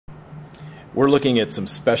We're looking at some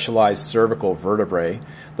specialized cervical vertebrae.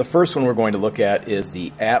 The first one we're going to look at is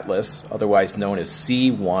the atlas, otherwise known as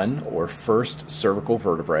C1, or first cervical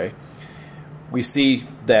vertebrae. We see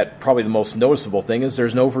that probably the most noticeable thing is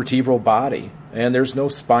there's no vertebral body and there's no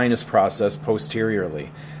spinous process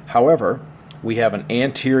posteriorly. However, we have an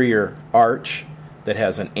anterior arch that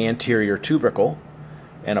has an anterior tubercle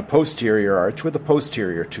and a posterior arch with a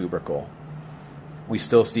posterior tubercle. We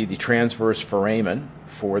still see the transverse foramen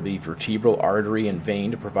for the vertebral artery and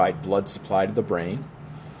vein to provide blood supply to the brain.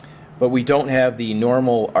 But we don't have the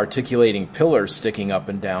normal articulating pillars sticking up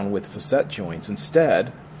and down with facet joints.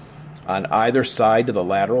 Instead, on either side to the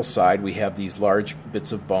lateral side, we have these large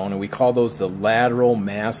bits of bone, and we call those the lateral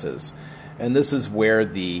masses. And this is where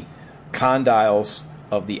the condyles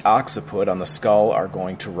of the occiput on the skull are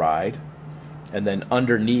going to ride. And then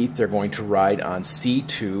underneath, they're going to ride on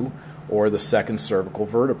C2, or the second cervical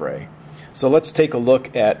vertebrae. So let's take a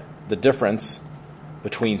look at the difference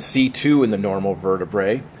between C2 and the normal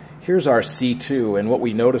vertebrae. Here's our C2, and what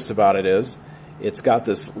we notice about it is it's got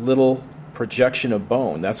this little projection of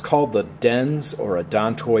bone. That's called the dens or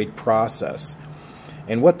odontoid process.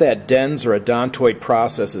 And what that dens or odontoid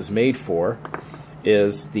process is made for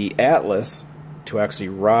is the atlas to actually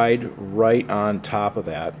ride right on top of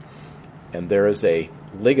that. And there is a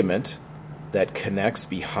ligament that connects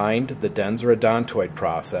behind the dens or odontoid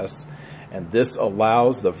process, and this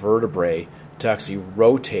allows the vertebrae to actually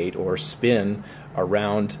rotate or spin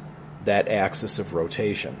around that axis of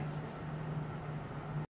rotation.